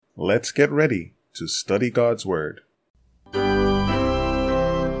Let's get ready to study God's Word.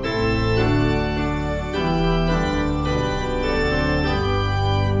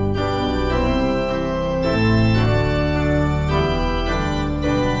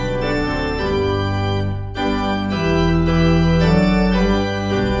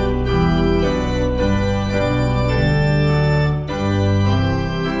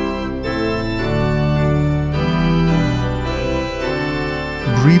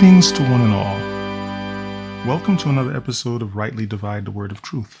 Greetings to one and all. Welcome to another episode of Rightly Divide the Word of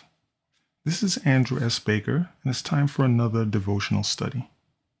Truth. This is Andrew S. Baker, and it's time for another devotional study.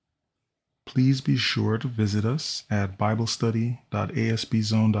 Please be sure to visit us at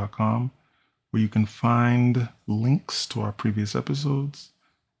biblestudy.asbzone.com, where you can find links to our previous episodes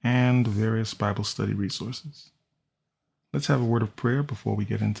and various Bible study resources. Let's have a word of prayer before we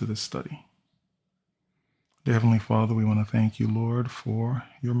get into this study. Dear Heavenly Father, we want to thank you, Lord, for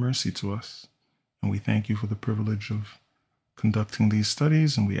your mercy to us. And we thank you for the privilege of conducting these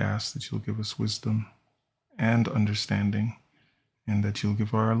studies, and we ask that you'll give us wisdom and understanding, and that you'll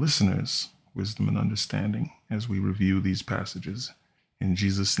give our listeners wisdom and understanding as we review these passages. In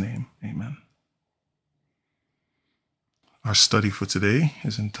Jesus' name, amen. Our study for today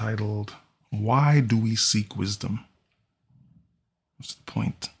is entitled, Why Do We Seek Wisdom? What's the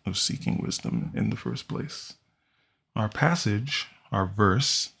point of seeking wisdom in the first place? Our passage, our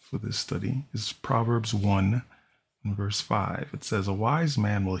verse for this study is Proverbs 1 and verse 5. It says, A wise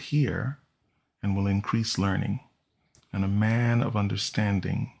man will hear and will increase learning, and a man of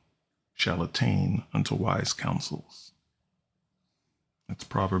understanding shall attain unto wise counsels. That's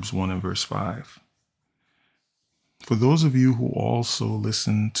Proverbs 1 and verse 5. For those of you who also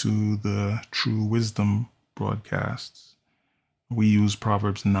listen to the True Wisdom broadcasts, we use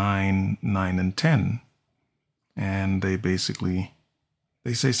Proverbs 9, and 10, and they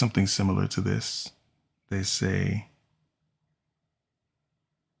say something similar to this. They say,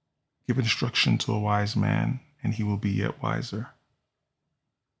 give instruction to a wise man, and he will be yet wiser.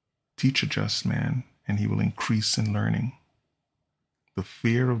 Teach a just man, and he will increase in learning. The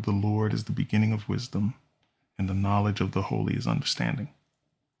fear of the Lord is the beginning of wisdom, and the knowledge of the holy is understanding.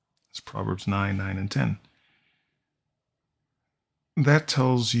 It's Proverbs 9, and 10. That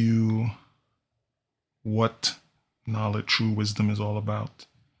tells you what knowledge, true wisdom is all about.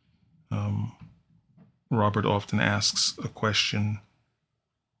 Robert often asks a question,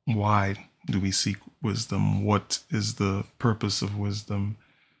 why do we seek wisdom? What is the purpose of wisdom?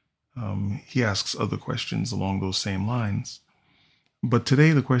 He asks other questions along those same lines. But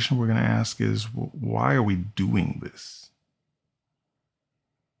today the question we're going to ask is, why are we doing this?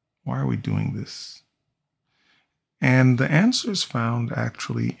 Why are we doing this? And the answer is found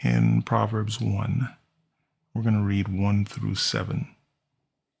actually in Proverbs 1. We're going to read 1 through 7.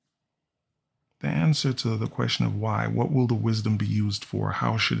 The answer to the question of why, what will the wisdom be used for?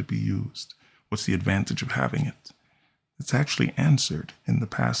 How should it be used? What's the advantage of having it? It's actually answered in the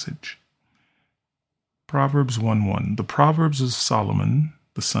passage. Proverbs 1:1. The Proverbs of Solomon,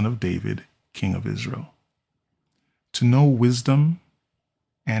 the son of David, king of Israel. To know wisdom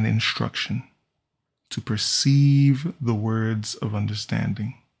and instruction, to perceive the words of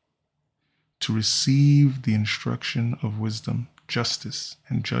understanding, to receive the instruction of wisdom, justice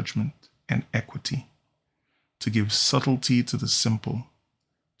and judgment and equity, to give subtlety to the simple,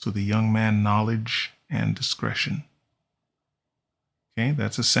 to the young man knowledge and discretion. Okay,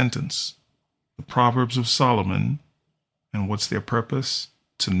 that's a sentence. The Proverbs of Solomon, and what's their purpose?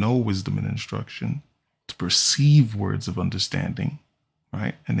 To know wisdom and instruction, to perceive words of understanding,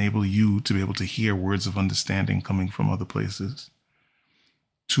 right? Enable you to be able to hear words of understanding coming from other places.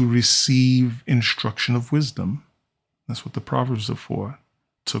 To receive instruction of wisdom. That's what the Proverbs are for.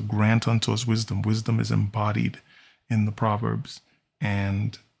 To grant unto us wisdom. Wisdom is embodied in the Proverbs.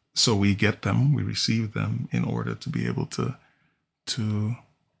 And so we get them, we receive them in order to be able to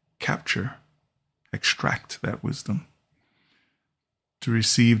capture, extract that wisdom. To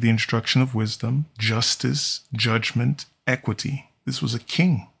receive the instruction of wisdom, justice, judgment, equity. This was a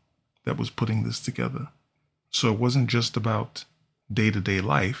king that was putting this together. So it wasn't just about day-to-day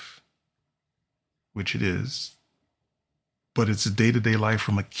life, which it is, but it's a day-to-day life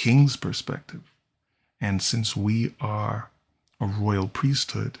from a king's perspective. And since we are a royal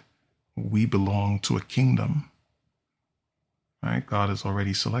priesthood, we belong to a kingdom. Right? God has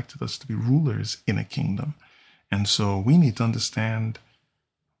already selected us to be rulers in a kingdom. And so we need to understand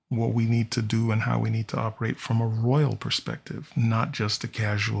what we need to do and how we need to operate from a royal perspective, not just a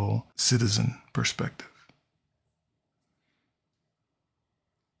casual citizen perspective.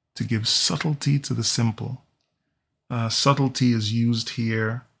 To give subtlety to the simple. Subtlety is used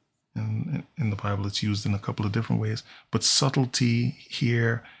here And in the Bible, it's used in a couple of different ways. But subtlety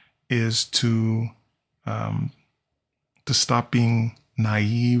here is to stop being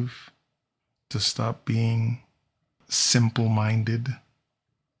naive, to stop being simple-minded,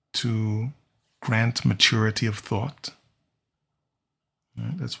 to grant maturity of thought.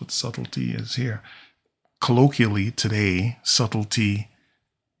 Right? That's what subtlety is here. Colloquially today, subtlety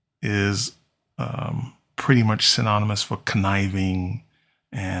is pretty much synonymous for conniving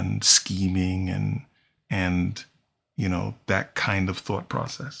and scheming and that kind of thought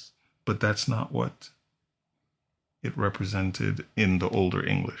process. But that's not what it represented in the older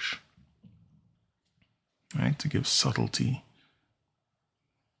English. Right? To give subtlety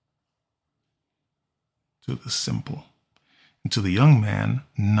to the simple. And to the young man,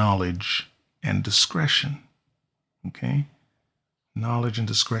 knowledge and discretion. Okay? Knowledge and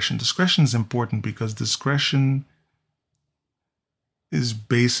discretion. Discretion is important because discretion is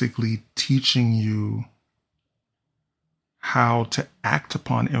basically teaching you how to act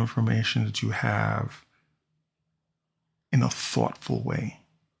upon information that you have in a thoughtful way.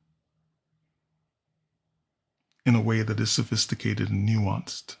 In a way that is sophisticated and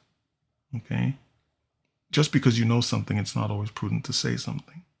nuanced. Okay? Just because you know something, it's not always prudent to say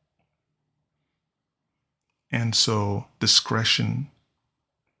something. And so discretion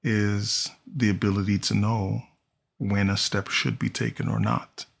is the ability to know when a step should be taken or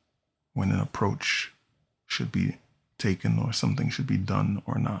not, when an approach should be taken or something should be done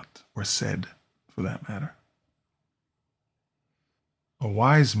or not, or said for that matter. A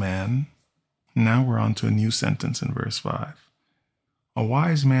wise man, now we're on to a new sentence in verse 5. A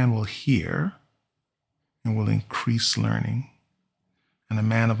wise man will hear and will increase learning, and a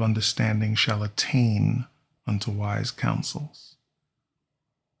man of understanding shall attain unto wise counsels.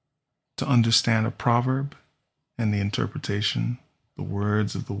 To understand a proverb and the interpretation, the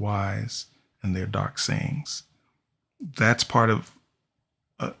words of the wise and their dark sayings. That's part of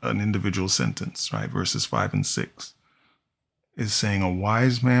an individual sentence, right? Verses 5 and 6 is saying a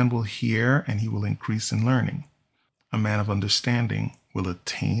wise man will hear and he will increase in learning. A man of understanding will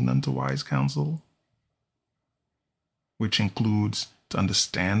attain unto wise counsel, which includes to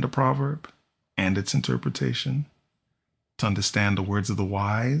understand a proverb and its interpretation, to understand the words of the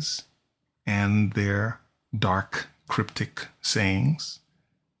wise and their dark, cryptic sayings.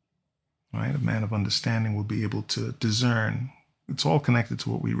 Right? A man of understanding will be able to discern. It's all connected to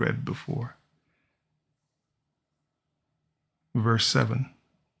what we read before. Verse 7.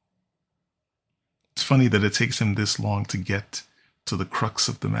 It's funny that it takes him this long to get to the crux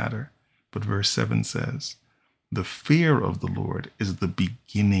of the matter. But verse 7 says, the fear of the Lord is the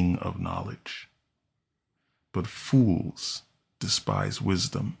beginning of knowledge, but fools despise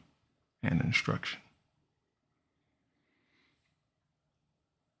wisdom and instruction.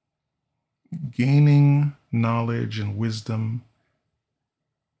 Gaining knowledge and wisdom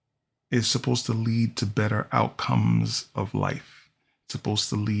is supposed to lead to better outcomes of life. It's supposed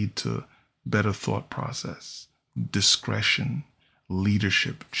to lead to better thought process, discretion,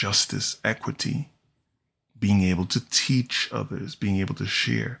 leadership, justice, equity, being able to teach others, being able to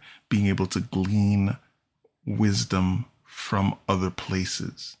share, being able to glean wisdom from other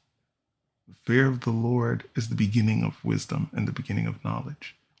places. The fear of the Lord is the beginning of wisdom and the beginning of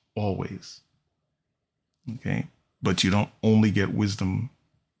knowledge, always. Okay? But you don't only get wisdom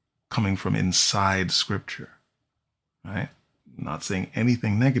coming from inside Scripture, right? I'm not saying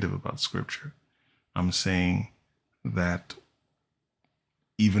anything negative about Scripture. I'm saying that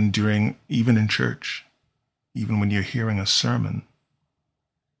even in church, even when you're hearing a sermon,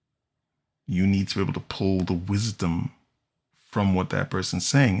 you need to be able to pull the wisdom from what that person's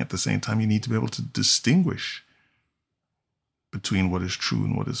saying. At the same time, you need to be able to distinguish between what is true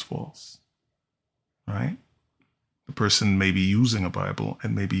and what is false, right? The person may be using a Bible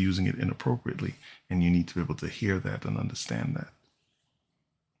and may be using it inappropriately, and you need to be able to hear that and understand that.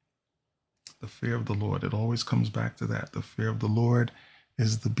 The fear of the Lord, it always comes back to that. The fear of the Lord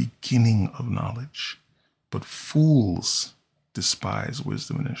is the beginning of knowledge, but fools despise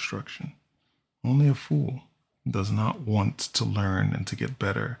wisdom and instruction. Only a fool does not want to learn and to get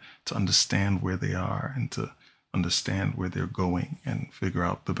better, to understand where they are and to understand where they're going and figure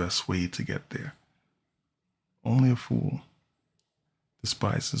out the best way to get there. Only a fool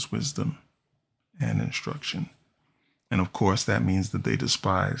despises wisdom and instruction. And of course, that means that they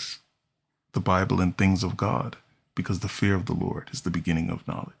despise the Bible and things of God, because the fear of the Lord is the beginning of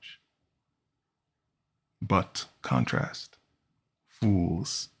knowledge. But, contrast,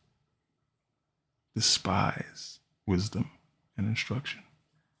 fools despise wisdom and instruction.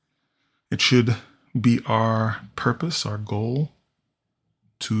 It should be our purpose, our goal,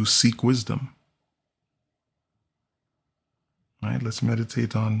 to seek wisdom. All right, let's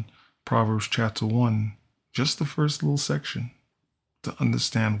meditate on Proverbs chapter 1, just the first little section, to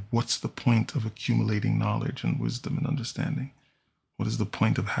understand what's the point of accumulating knowledge and wisdom and understanding. What is the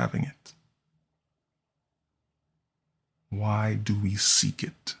point of having it? Why do we seek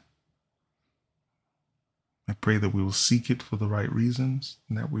it? I pray that we will seek it for the right reasons,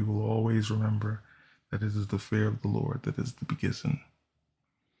 and that we will always remember that it is the fear of the Lord that is the beginning.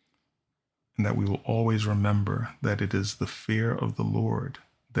 And that we will always remember that it is the fear of the Lord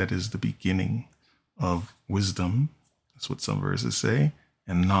that is the beginning of wisdom. That's what some verses say.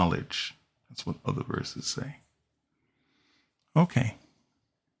 And knowledge. That's what other verses say. Okay.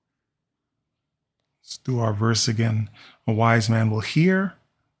 Let's do our verse again. A wise man will hear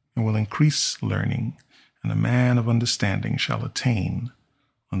and will increase learning, and a man of understanding shall attain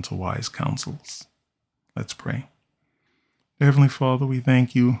unto wise counsels. Let's pray. Heavenly Father, we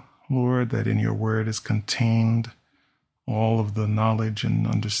thank you, Lord, that in your word is contained all of the knowledge and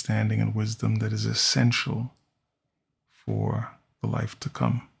understanding and wisdom that is essential for the life to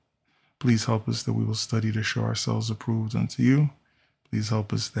come. Please help us that we will study to show ourselves approved unto you. Please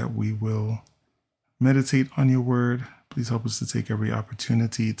help us that we will meditate on your word. Please help us to take every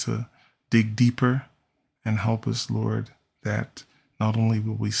opportunity to dig deeper, and help us, Lord, that not only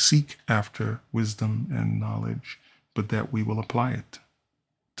will we seek after wisdom and knowledge, but that we will apply it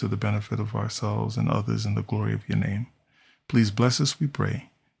to the benefit of ourselves and others in the glory of your name. Please bless us, we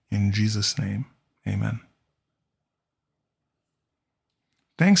pray. In Jesus' name, amen.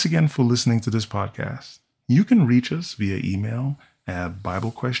 Thanks again for listening to this podcast. You can reach us via email at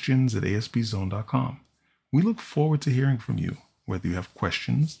biblequestions@aspzone.com. We look forward to hearing from you, whether you have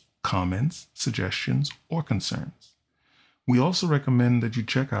questions, comments, suggestions, or concerns. We also recommend that you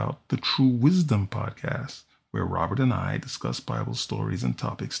check out the True Wisdom podcast, where Robert and I discuss Bible stories and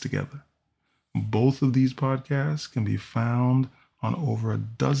topics together. Both of these podcasts can be found on over a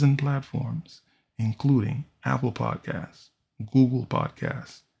dozen platforms, including Apple Podcasts, Google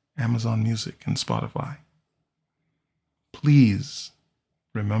Podcasts, Amazon Music, and Spotify. Please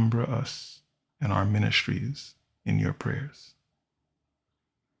remember us and our ministries in your prayers.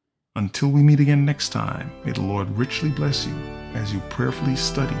 Until we meet again next time, may the Lord richly bless you as you prayerfully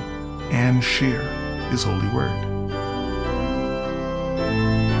study and share His holy word.